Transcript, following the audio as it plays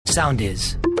Sound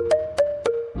is.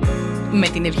 Με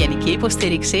την ευγενική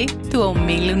υποστήριξη του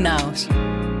ομίλου Νάος.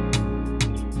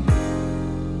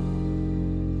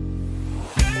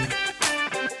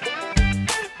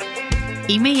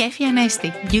 Είμαι η Έφη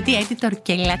Ανέστη, beauty editor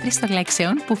και λάτρης των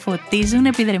λέξεων που φωτίζουν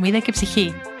επιδερμίδα και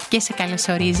ψυχή. Και σε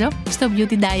καλωσορίζω στο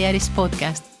Beauty Diaries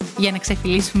podcast, για να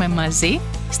ξεφυλίσουμε μαζί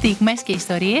στιγμές και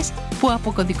ιστορίες που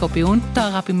αποκωδικοποιούν το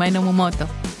αγαπημένο μου μότο.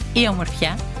 Η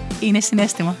ομορφιά είναι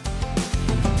συναίσθημα.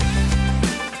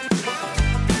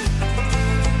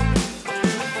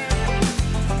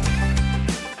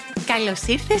 Καλώς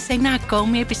ήρθες σε ένα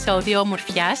ακόμη επεισόδιο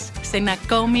ομορφιάς, σε ένα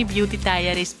ακόμη Beauty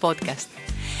Diaries podcast.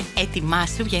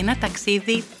 Ετοιμάσου για ένα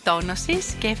ταξίδι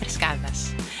τόνωσης και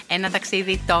φρεσκάδας. Ένα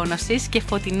ταξίδι τόνωσης και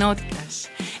φωτεινότητας.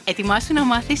 Ετοιμάσου να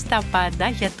μάθεις τα πάντα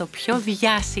για το πιο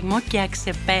διάσημο και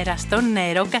αξεπέραστο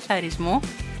νερό καθαρισμού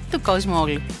του κόσμου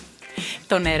όλου.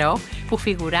 Το νερό που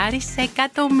φιγουράρει σε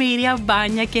εκατομμύρια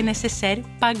μπάνια και νεσεσέρ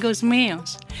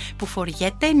παγκοσμίως, που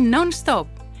φοριέται non-stop,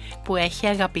 που έχει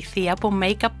αγαπηθεί από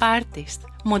make-up artist,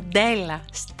 μοντέλα,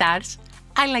 stars,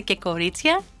 αλλά και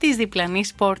κορίτσια της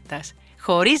διπλανής πόρτας,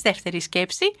 χωρίς δεύτερη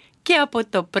σκέψη και από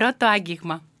το πρώτο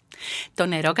άγγιγμα. Το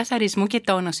νερό καθαρισμού και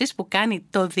τόνωσης που κάνει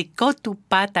το δικό του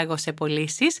πάταγο σε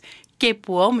πωλήσεις και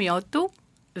που όμοιό του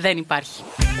δεν υπάρχει.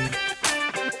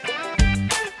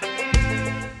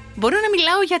 Μπορώ να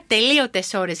μιλάω για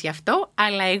τελείωτες ώρες γι' αυτό,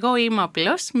 αλλά εγώ είμαι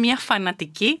απλώς μια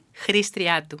φανατική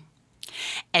χρήστριά του.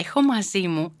 Έχω μαζί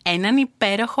μου έναν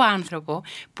υπέροχο άνθρωπο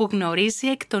που γνωρίζει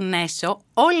εκ των έσω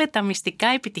όλα τα μυστικά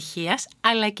επιτυχίας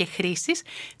αλλά και χρήσης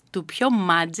του πιο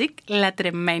magic,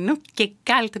 λατρεμένου και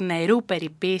cult νερού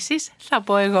περιποίησης, θα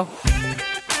πω εγώ.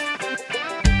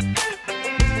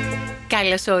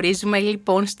 Καλωσορίζουμε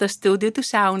λοιπόν στο στούντιο του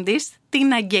Soundist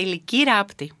την Αγγελική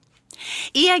Ράπτη.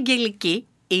 Η Αγγελική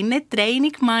είναι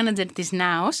training manager της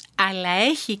ΝΑΟΣ, αλλά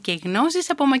έχει και γνώσεις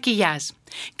από μακιγιάζ,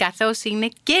 καθώς είναι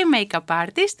και make-up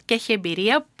artist και έχει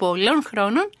εμπειρία πολλών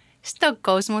χρόνων στο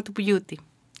κόσμο του beauty.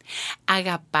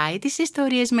 Αγαπάει τις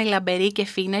ιστορίες με λαμπερή και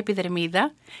φίνα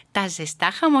επιδερμίδα, τα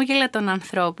ζεστά χαμόγελα των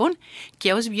ανθρώπων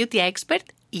και ως beauty expert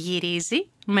γυρίζει,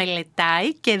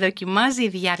 μελετάει και δοκιμάζει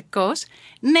διαρκώς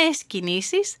νέες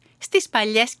κινήσεις στις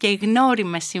παλιές και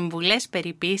γνώριμες συμβουλές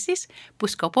περιποίησης που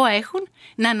σκοπό έχουν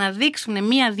να αναδείξουν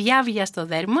μία διάβια στο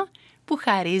δέρμα που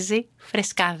χαρίζει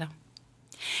φρεσκάδα.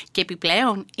 Και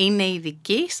επιπλέον είναι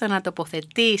ειδική στο να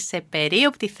τοποθετεί σε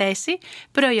περίοπτη θέση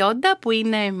προϊόντα που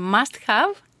είναι must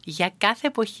have για κάθε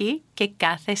εποχή και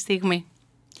κάθε στιγμή.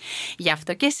 Γι'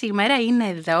 αυτό και σήμερα είναι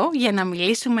εδώ για να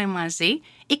μιλήσουμε μαζί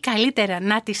ή καλύτερα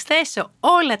να της θέσω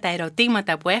όλα τα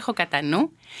ερωτήματα που έχω κατά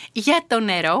νου για το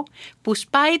νερό που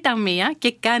σπάει τα μία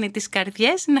και κάνει τις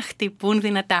καρδιές να χτυπούν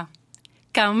δυνατά.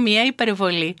 Καμία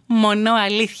υπερβολή, μόνο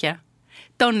αλήθεια.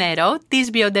 Το νερό της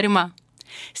Bioderma.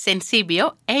 Sensibio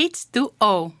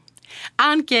H2O.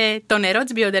 Αν και το νερό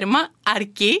της Bioderma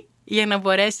αρκεί για να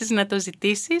μπορέσεις να το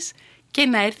ζητήσεις και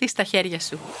να έρθει στα χέρια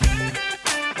σου.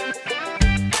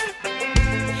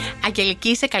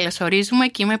 Αγγελική, σε καλωσορίζουμε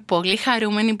και είμαι πολύ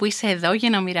χαρούμενη που είσαι εδώ για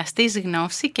να μοιραστείς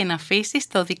γνώση και να αφήσεις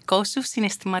το δικό σου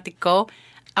συναισθηματικό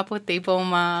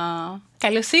αποτύπωμα.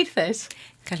 Καλώς ήρθες!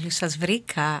 Καλώς σας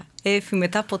βρήκα. Έφη,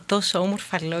 μετά από τόσο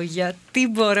όμορφα λόγια, τι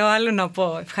μπορώ άλλο να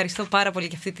πω. Ευχαριστώ πάρα πολύ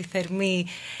για αυτή τη θερμή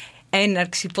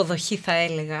έναρξη, υποδοχή θα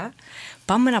έλεγα.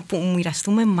 Πάμε να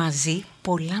μοιραστούμε μαζί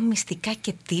πολλά μυστικά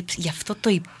και tips για αυτό το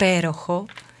υπέροχο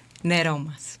νερό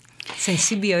μας.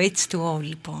 Sensibio H2O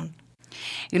λοιπόν.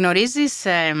 Γνωρίζεις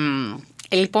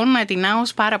λοιπόν την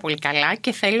ΝΑΟΣ πάρα πολύ καλά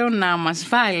και θέλω να μας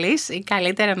βάλεις ή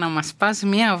καλύτερα να μας πας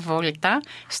μία βόλτα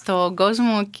στον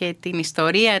κόσμο και την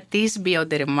ιστορία της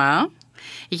Bioderma,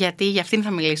 γιατί για αυτήν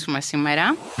θα μιλήσουμε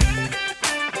σήμερα.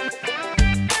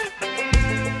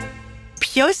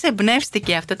 Ποιος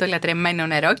εμπνεύστηκε αυτό το λατρεμένο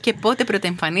νερό και πότε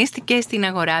πρωτοεμφανίστηκε στην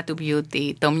αγορά του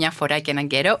beauty? Το μια φορά και έναν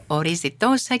καιρό ορίζει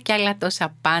τόσα και άλλα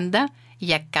τόσα πάντα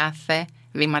για κάθε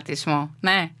βηματισμό.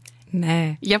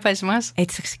 Ναι, για πες μας.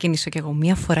 Έτσι θα ξεκινήσω κι εγώ.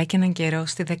 Μια φορά και έναν καιρό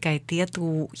στη δεκαετία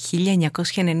του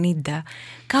 1990,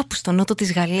 κάπου στο νότο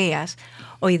της Γαλλίας,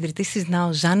 ο ιδρυτής της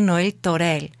ΝΑΟ, Ζαν Νοέλ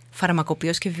Τορέλ,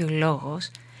 φαρμακοποιός και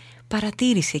βιολόγος,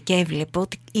 παρατήρησε και έβλεπε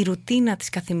ότι η ρουτίνα της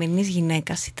καθημερινής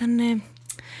γυναίκας ήταν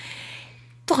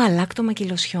το γαλάκτωμα και η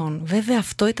λοσιόν. Βέβαια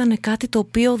αυτό ήταν κάτι το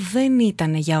οποίο δεν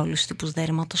ήταν για όλους τους τύπους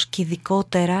δέρματος και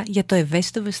ειδικότερα για το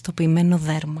ευαίσθητο-ευαισθητοποιημένο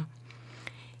δέρμα.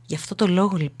 Γι' αυτό το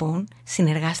λόγο λοιπόν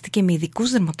συνεργάστηκε με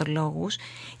ειδικούς δερματολόγους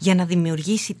για να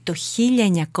δημιουργήσει το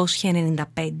 1995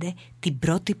 την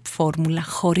πρώτη φόρμουλα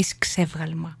χωρίς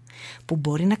ξεύγαλμα, που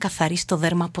μπορεί να καθαρίσει το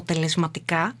δέρμα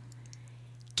αποτελεσματικά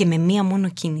και με μία μόνο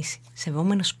κίνηση,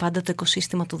 σεβόμενος πάντα το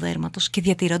οικοσύστημα του δέρματος και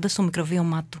διατηρώντας το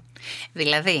μικροβίωμά του.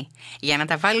 Δηλαδή, για να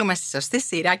τα βάλουμε στη σωστή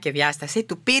σειρά και διάσταση,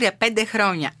 του πήρε 5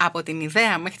 χρόνια από την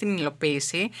ιδέα μέχρι την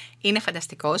υλοποίηση. Είναι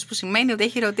φανταστικός, που σημαίνει ότι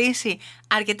έχει ρωτήσει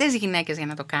αρκετές γυναίκες για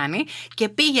να το κάνει και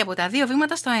πήγε από τα 2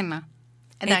 βήματα στο 1.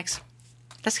 Εντάξει,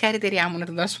 τα συγχαρητήριά μου να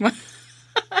του δώσουμε.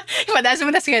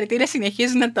 Φαντάζομαι τα συγχαρητήρια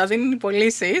συνεχίζουν να τα δίνουν οι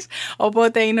πωλήσεις,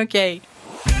 οπότε είναι ok.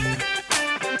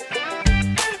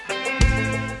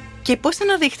 Και πώς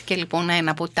αναδείχθηκε λοιπόν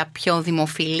ένα από τα πιο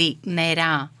δημοφιλή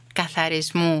νερά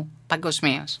καθαρισμού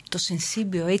παγκοσμίως? Το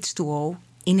Sensibio H2O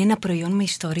είναι ένα προϊόν με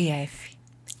ιστορία, Εφη.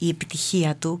 Η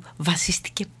επιτυχία του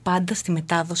βασίστηκε πάντα στη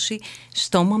μετάδοση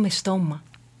στόμα με στόμα.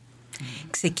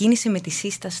 Ξεκίνησε με τη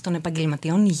σύσταση των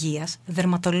επαγγελματιών υγείας,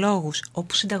 δερματολόγους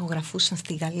όπου συνταγογραφούσαν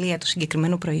στη Γαλλία το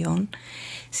συγκεκριμένο προϊόν,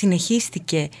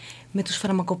 συνεχίστηκε με τους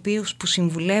φαρμακοποιούς που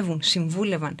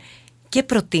συμβούλευαν και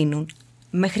προτείνουν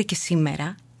μέχρι και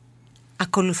σήμερα.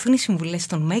 Ακολουθούν οι συμβουλές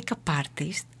των make-up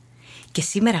artist και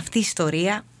σήμερα αυτή η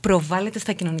ιστορία προβάλλεται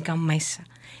στα κοινωνικά μέσα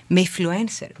με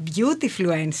influencer, beauty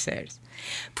influencers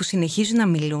που συνεχίζουν να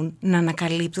μιλούν, να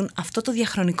ανακαλύπτουν αυτό το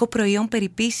διαχρονικό προϊόν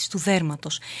περιποίησης του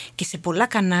δέρματος και σε πολλά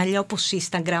κανάλια όπως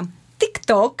Instagram,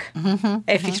 TikTok.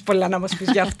 Έχεις πολλά να μας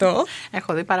πεις γι' αυτό.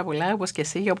 Έχω δει πάρα πολλά, όπως και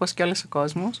εσύ, όπως και όλος ο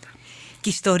κόσμος. Και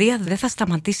η ιστορία δεν θα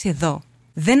σταματήσει εδώ.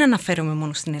 Δεν αναφέρομαι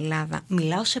μόνο στην Ελλάδα,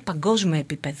 μιλάω σε παγκόσμιο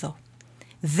επίπεδο.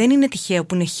 Δεν είναι τυχαίο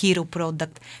που είναι hero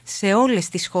product σε όλες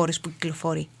τις χώρες που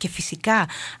κυκλοφορεί. Και φυσικά,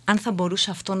 αν θα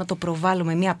μπορούσα αυτό να το προβάλλω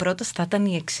με μία πρόταση, θα ήταν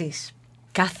η εξής.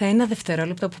 Κάθε ένα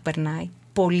δευτερόλεπτο που περνάει,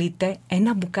 πωλείται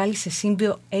ένα μπουκάλι σε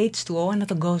Sensibio H2O ανά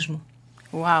τον κόσμο.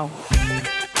 Wow.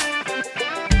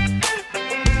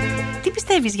 Τι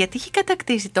πιστεύεις, γιατί έχει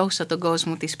κατακτήσει τόσο τον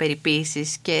κόσμο της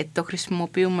περιποίησης και το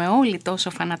χρησιμοποιούμε όλοι τόσο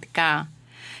φανατικά?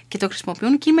 Και το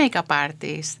χρησιμοποιούν και οι make-up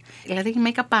artists. Δηλαδή οι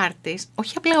make-up artists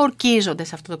όχι απλά ορκίζονται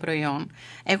σε αυτό το προϊόν.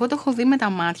 Εγώ το έχω δει με τα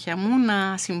μάτια μου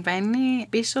να συμβαίνει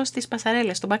πίσω στις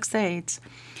πασαρέλες, στο backstage.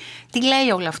 Τι λέει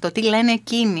όλο αυτό, τι λένε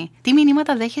εκείνοι, τι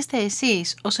μηνύματα δέχεστε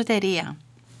εσείς ως εταιρεία?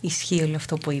 Ισχύει όλο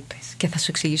αυτό που είπες και θα σου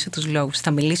εξηγήσω τους λόγους.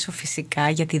 Θα μιλήσω φυσικά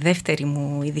για τη δεύτερη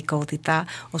μου ειδικότητα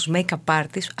ως make-up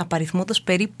artist, απαριθμώντας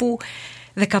περίπου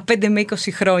 15 με 20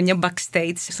 χρόνια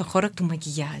backstage στον χώρο του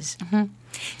μακιγιάζ.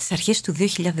 Στις αρχές του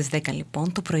 2010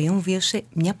 λοιπόν το προϊόν βίωσε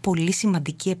μια πολύ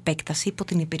σημαντική επέκταση υπό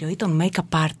την επιρροή των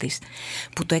make-up artist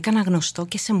που το έκανα γνωστό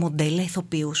και σε μοντέλα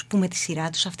ηθοποιούς που με τη σειρά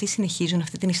τους αυτοί συνεχίζουν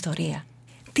αυτή την ιστορία.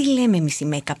 Τι λέμε εμείς οι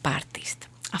make-up artist?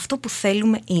 Αυτό που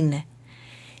θέλουμε είναι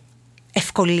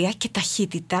ευκολία και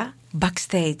ταχύτητα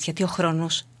backstage, γιατί ο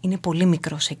χρόνος είναι πολύ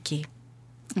μικρός εκεί.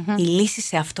 Η λύση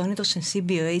σε αυτό είναι το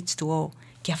Sensibio H2O.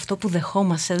 Και αυτό που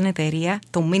δεχόμαστε σαν εταιρεία,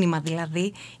 το μήνυμα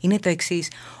δηλαδή, είναι το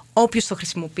εξής. Όποιος το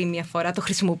χρησιμοποιεί μια φορά, το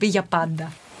χρησιμοποιεί για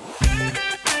πάντα.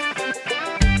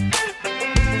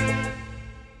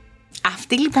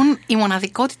 Αυτή λοιπόν η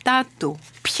μοναδικότητά του,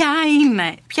 ποια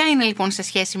είναι λοιπόν σε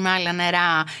σχέση με άλλα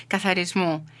νερά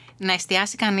καθαρισμού? Να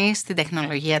εστιάσει κανείς στην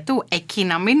τεχνολογία του, εκεί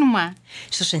να μείνουμε?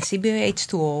 Στο Sensibio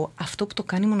H2O αυτό που το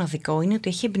κάνει μοναδικό είναι ότι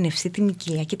έχει εμπνευστεί τη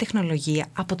μικυλιακή τεχνολογία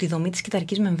από τη δομή της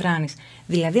κυταρικής μεμβράνης,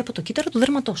 δηλαδή από το κύτταρο του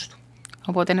δέρματός του.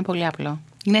 Οπότε είναι πολύ απλό.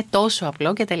 Είναι τόσο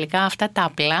απλό και τελικά αυτά τα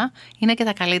απλά είναι και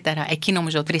τα καλύτερα. Εκεί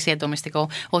νομίζω τρίσια το μυστικό,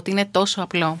 ότι είναι τόσο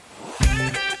απλό.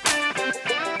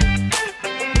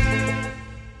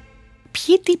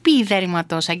 Ποιοι τύποι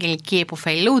δέρματος, Αγγελική,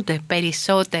 επωφελούνται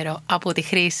περισσότερο από τη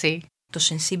χρήση? Το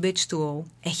Sensibio H2O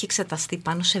έχει εξεταστεί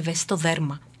πάνω σε ευαίσθητο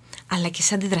δέρμα, αλλά και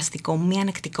σε αντιδραστικό, μη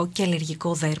ανεκτικό και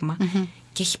αλλεργικό δέρμα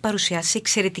και έχει παρουσιάσει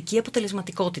εξαιρετική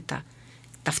αποτελεσματικότητα.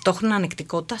 Ταυτόχρονα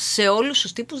ανεκτικότητα σε όλους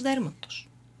τους τύπους δέρματος.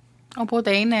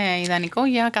 Οπότε είναι ιδανικό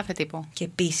για κάθε τύπο. Και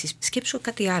επίσης, σκέψου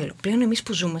κάτι άλλο. Πλέον εμείς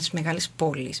που ζούμε στις μεγάλες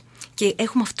πόλεις και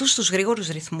έχουμε αυτούς τους γρήγορους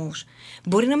ρυθμούς,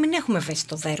 μπορεί να μην έχουμε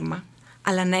ευαίσθητο δέρμα,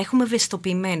 αλλά να έχουμε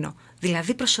ευαισθητοποιημένο,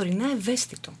 δηλαδή προσωρινά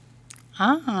ευαίσθητο.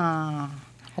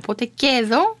 Οπότε και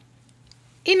εδώ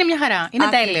είναι μια χαρά, είναι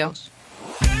τέλειο.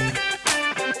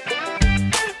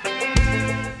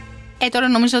 Τώρα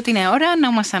νομίζω ότι είναι ώρα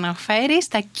να μας αναφέρεις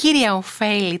τα κύρια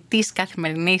ωφέλη της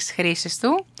καθημερινής χρήσης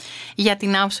του για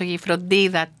την άψογη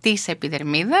φροντίδα της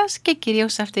επιδερμίδας και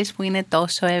κυρίως αυτής που είναι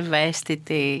τόσο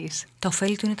ευαίσθητης. Τα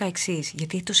ωφέλη του είναι τα εξής,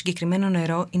 γιατί το συγκεκριμένο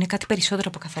νερό είναι κάτι περισσότερο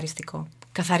από καθαριστικό.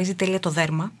 Καθαρίζει τέλεια το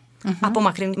δέρμα,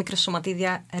 απομακρύνει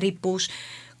μικροσωματίδια, ρήπους,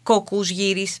 κόκκους,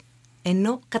 γύρις,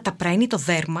 ενώ καταπραίνει το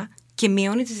δέρμα και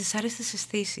μειώνει τις δυσάρεστες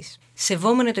αισθήσεις.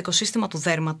 Σεβόμενο το οικοσύστημα του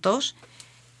δέρματος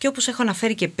και όπως έχω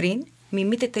αναφέρει και πριν,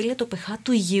 μιμείται τέλεια το pH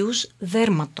του υγιούς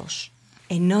δέρματος.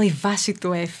 Ενώ η βάση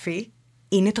του Εφη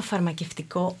είναι το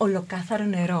φαρμακευτικό ολοκάθαρο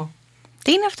νερό.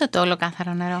 Τι είναι αυτό το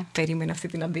ολοκάθαρο νερό? Περίμενα αυτή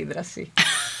την αντίδραση.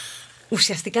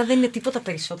 ουσιαστικά δεν είναι τίποτα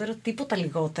περισσότερο, τίποτα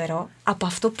λιγότερο από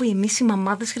αυτό που εμείς οι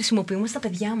μαμάδες χρησιμοποιούμε στα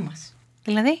παιδιά μας.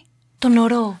 Δηλαδή? Το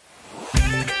νερό.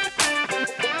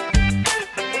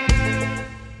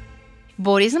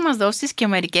 Μπορείς να μας δώσεις και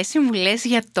μερικές συμβουλές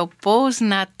για το πώς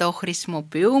να το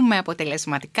χρησιμοποιούμε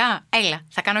αποτελεσματικά? Έλα,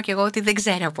 θα κάνω κι εγώ ότι δεν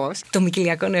ξέρω πώς. Το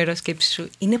μικυλιακό νερό, σκέψου,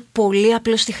 είναι πολύ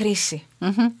απλό στη χρήση.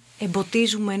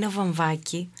 Εμποτίζουμε ένα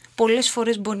βαμβάκι, πολλές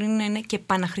φορές μπορεί να είναι και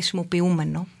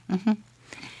επαναχρησιμοποιούμενο.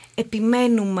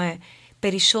 Επιμένουμε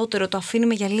περισσότερο, το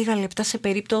αφήνουμε για λίγα λεπτά σε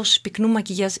περίπτωση πυκνού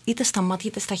μακιγιάζ, είτε στα μάτια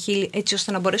είτε στα χείλη, έτσι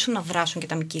ώστε να μπορέσουν να δράσουν και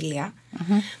τα μικύλια.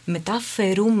 Μετά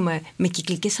αφαιρούμε με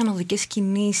κυκλικές ανωδικές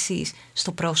κινήσεις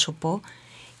στο πρόσωπο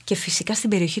και φυσικά στην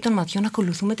περιοχή των ματιών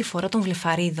ακολουθούμε τη φορά των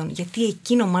βλεφαρίδων, γιατί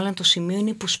εκείνο μάλλον το σημείο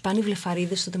είναι που σπάνε οι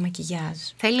βλεφαρίδες στο ντεμακιγιάζ.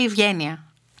 Θέλει ευγένεια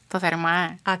το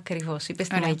δέρμα, Ακριβώς, είπες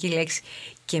τη μαγική λέξη.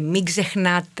 Και μην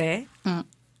ξεχνάτε,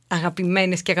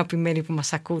 αγαπημένες και αγαπημένοι που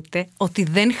μας ακούτε, ότι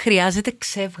δεν χρειάζεται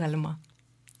ξέβγαλμα.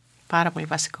 Πάρα πολύ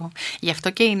βασικό. Γι' αυτό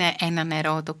και είναι ένα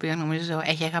νερό το οποίο νομίζω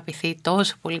έχει αγαπηθεί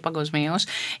τόσο πολύ παγκοσμίως,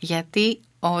 γιατί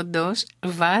όντως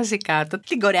βάζει κάτω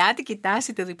την κορεάτικη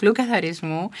τάση του διπλού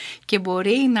καθαρισμού και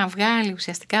μπορεί να βγάλει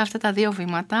ουσιαστικά αυτά τα δύο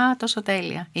βήματα τόσο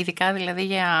τέλεια. Ειδικά δηλαδή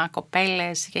για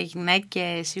κοπέλες, για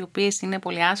γυναίκες οι οποίες είναι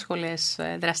πολύ άσχολες,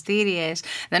 δραστήριες,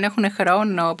 δεν έχουν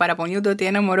χρόνο, παραπονιούνται ότι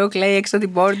ένα μωρό κλαίει έξω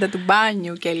την πόρτα του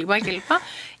μπάνιου κλπ.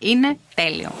 Είναι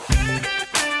τέλειο.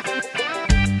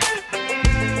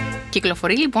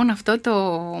 Κυκλοφορεί λοιπόν αυτό το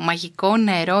μαγικό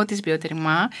νερό της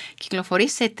Βιοτερμά, κυκλοφορεί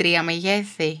σε 3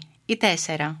 μεγέθη ή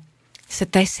 4. Σε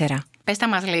 4. Πες τα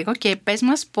μας λίγο και πες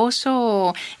μας πόσο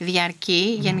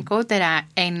διαρκεί γενικότερα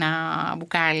ένα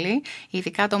μπουκάλι,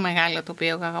 ειδικά το μεγάλο το οποίο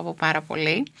εγώ αγαπώ πάρα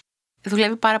πολύ.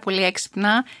 Δουλεύει πάρα πολύ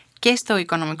έξυπνα και στο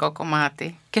οικονομικό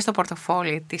κομμάτι και στο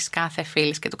πορτοφόλι της κάθε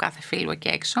φίλης και του κάθε φίλου εκεί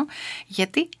έξω,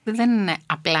 γιατί δεν είναι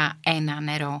απλά ένα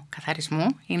νερό καθαρισμού,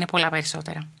 είναι πολλά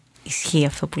περισσότερα. Ισχύει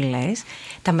αυτό που λες.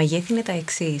 Τα μεγέθη είναι τα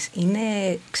εξής.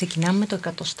 Ξεκινάμε με το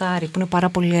 100 που είναι πάρα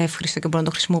πολύ εύχριστο και μπορούμε να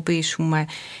το χρησιμοποιήσουμε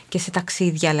και σε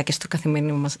ταξίδια αλλά και στο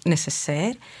καθημερινό μας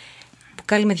νεσεσέρ.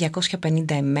 Μπουκάλι με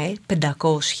 250 ml,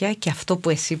 500 και αυτό που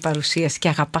εσύ παρουσίασες και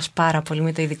αγαπάς πάρα πολύ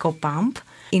με το ειδικό pump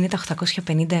είναι τα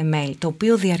 850 ml, το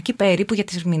οποίο διαρκεί περίπου για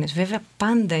 3 μήνες. Βέβαια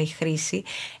πάντα η χρήση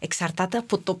εξαρτάται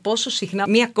από το πόσο συχνά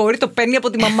μία κόρη το παίρνει από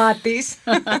τη μαμά της.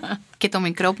 Και το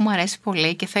μικρό που μου αρέσει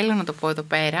πολύ και θέλω να το πω εδώ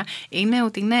πέρα είναι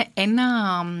ότι είναι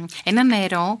ένα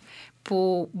νερό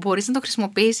που μπορείς να το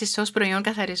χρησιμοποιήσεις ως προϊόν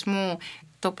καθαρισμού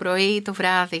το πρωί ή το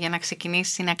βράδυ για να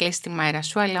ξεκινήσεις ή να κλείσεις τη μέρα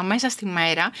σου, αλλά μέσα στη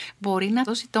μέρα μπορεί να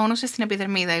δώσει τόνωση στην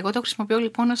επιδερμίδα. Εγώ το χρησιμοποιώ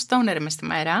λοιπόν ως τόνερ μες στη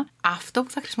μέρα. Αυτό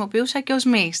που θα χρησιμοποιούσα και ως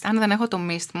μίστ. Αν δεν έχω το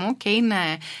μίστ μου και είναι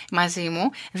μαζί μου,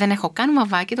 δεν έχω καν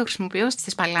μαβάκι, το χρησιμοποιώ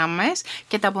στις παλάμες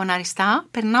και τα μποναριστά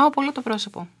περνάω από όλο το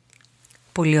πρόσωπο.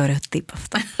 Πολύ ωραίο tip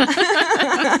αυτό.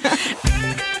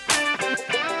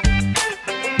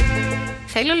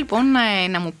 Θέλω λοιπόν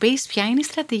να μου πεις ποια είναι η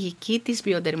στρατηγική της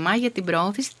Βιοτερμά για την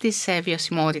προώθηση της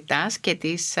βιωσιμότητας και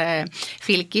της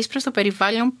φιλικής προς το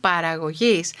περιβάλλον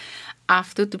παραγωγής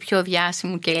αυτού του πιο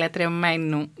διάσημου και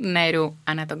λατρεμένου νερού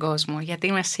ανά τον κόσμο. Γιατί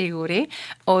είμαι σίγουρη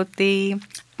ότι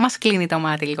μας κλείνει το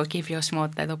μάτι λίγο και η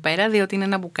βιωσιμότητα εδώ πέρα, διότι είναι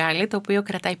ένα μπουκάλι το οποίο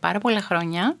κρατάει πάρα πολλά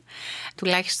χρόνια,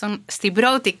 τουλάχιστον στην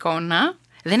πρώτη εικόνα,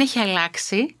 δεν έχει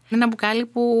αλλάξει. Είναι ένα μπουκάλι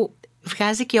που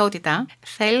βγάζει κοιότητα.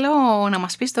 Θέλω να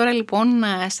μας πεις τώρα λοιπόν,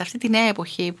 σε αυτή τη νέα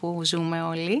εποχή που ζούμε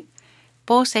όλοι,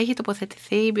 πώς έχει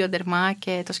τοποθετηθεί η Βιοτερμά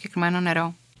και το συγκεκριμένο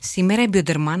νερό. Σήμερα η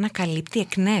Βιοτερμά ανακαλύπτει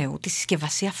εκ νέου τη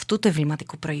συσκευασία αυτού του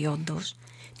εμβληματικού προϊόντος,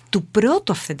 του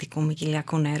πρώτου αυθεντικού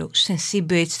μικυλιακού νερού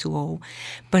Sensible H2O,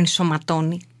 που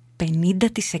ενσωματώνει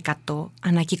 50%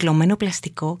 ανακυκλωμένο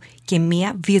πλαστικό και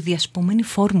μία βιοδιασπόμενη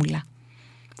φόρμουλα.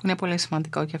 Είναι πολύ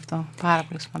σημαντικό και αυτό, πάρα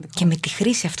πολύ σημαντικό. Και με τη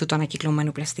χρήση αυτού του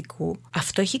ανακυκλωμένου πλαστικού,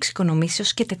 αυτό έχει εξοικονομήσει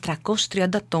ως και 430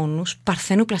 τόνους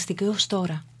παρθένου πλαστικού έως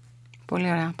τώρα. Πολύ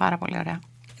ωραία, πάρα πολύ ωραία.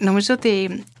 Νομίζω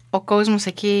ότι ο κόσμος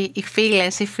εκεί, οι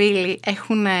φίλες, οι φίλοι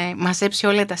έχουν μαζέψει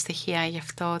όλα τα στοιχεία για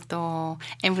αυτό το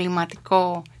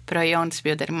εμβληματικό προϊόν της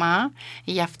Βιοτερμά,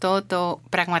 για αυτό το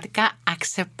πραγματικά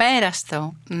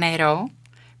αξεπέραστο νερό,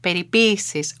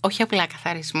 περιποίησης, όχι απλά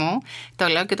καθαρισμού, το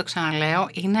λέω και το ξαναλέω,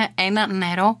 είναι ένα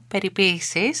νερό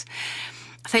περιποίησης.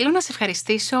 Θέλω να σε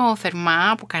ευχαριστήσω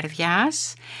θερμά από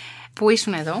καρδιάς που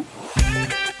ήσουν εδώ.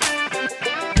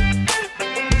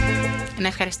 Να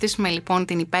ευχαριστήσουμε λοιπόν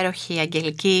την υπέροχη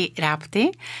Αγγελική Ράπτη,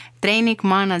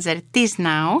 training manager της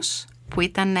Naos, που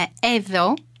ήταν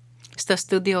εδώ στο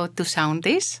στούντιο του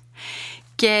Soundis.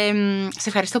 Και σε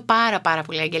ευχαριστώ πάρα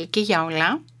πολύ Αγγελική για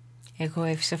όλα.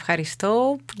 Εγώ σε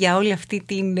ευχαριστώ για όλη αυτή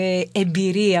την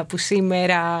εμπειρία που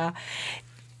σήμερα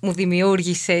μου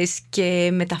δημιούργησες και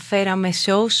μεταφέραμε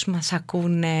σε όσους μας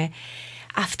ακούνε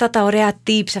αυτά τα ωραία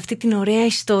tips, αυτή την ωραία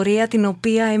ιστορία την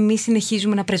οποία εμείς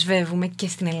συνεχίζουμε να πρεσβεύουμε και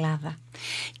στην Ελλάδα.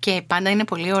 Και πάντα είναι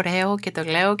πολύ ωραίο και το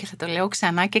λέω και θα το λέω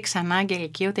ξανά και ξανά,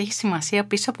 Αγγελική, ότι έχει σημασία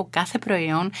πίσω από κάθε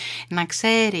προϊόν να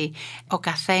ξέρει ο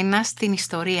καθένας την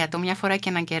ιστορία του μια φορά και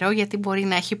έναν καιρό, γιατί μπορεί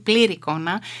να έχει πλήρη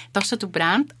εικόνα τόσο του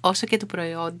brand όσο και του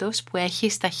προϊόντος που έχει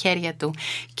στα χέρια του.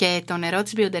 Και το νερό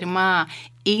της Bioderma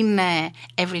είναι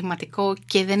εμβληματικό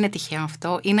και δεν είναι τυχαίο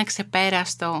αυτό. Είναι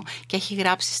αξεπέραστο και έχει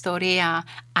γράψει ιστορία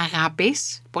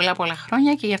αγάπης πολλά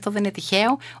χρόνια και γι' αυτό δεν είναι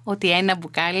τυχαίο ότι ένα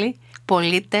μπουκάλι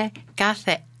πωλείται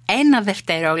κάθε ένα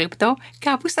δευτερόλεπτο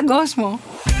κάπου στον κόσμο.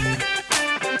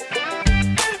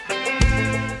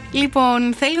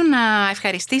 Λοιπόν, θέλω να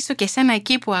ευχαριστήσω και εσένα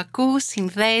εκεί που ακούς,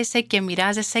 συνδέεσαι και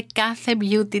μοιράζεσαι κάθε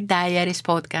Beauty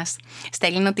Diaries podcast.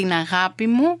 Στέλνω την αγάπη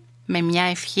μου με μια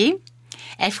ευχή.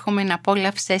 Εύχομαι να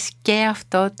απόλαυσες και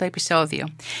αυτό το επεισόδιο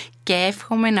και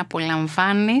εύχομαι να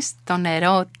απολαμβάνεις το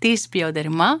νερό της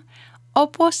Bioderma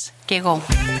όπως και εγώ.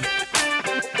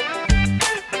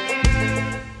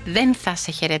 Δεν θα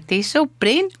σε χαιρετήσω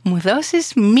πριν μου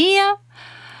δώσεις μία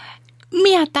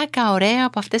τάκα ωραία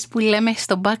από αυτές που λέμε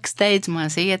στο backstage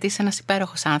μαζί, γιατί είσαι ένας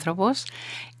υπέροχος άνθρωπος.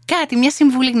 Μια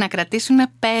συμβουλή να κρατήσουν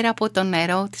πέρα από το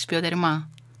νερό της Bioderma.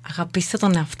 Αγαπήστε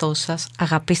τον εαυτό σας,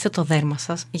 αγαπήστε το δέρμα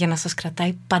σας για να σας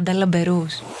κρατάει πάντα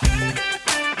λαμπερούς.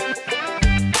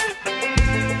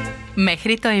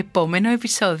 Μέχρι το επόμενο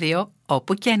επεισόδιο,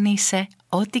 όπου κι αν είσαι,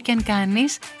 ό,τι κι αν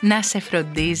κάνεις, να σε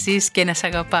φροντίζεις και να σε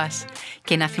αγαπάς.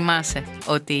 Και να θυμάσαι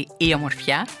ότι η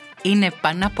ομορφιά είναι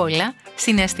πάνω απ' όλα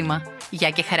συναίσθημα. Γεια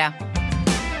και χαρά!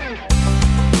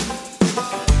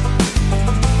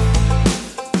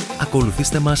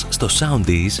 Ακολουθήστε μας στο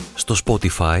Soundees, στο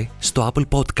Spotify, στο Apple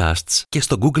Podcasts και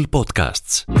στο Google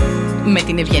Podcasts. Με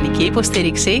την ευγενική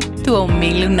υποστήριξη του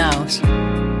ομίλου Νάος.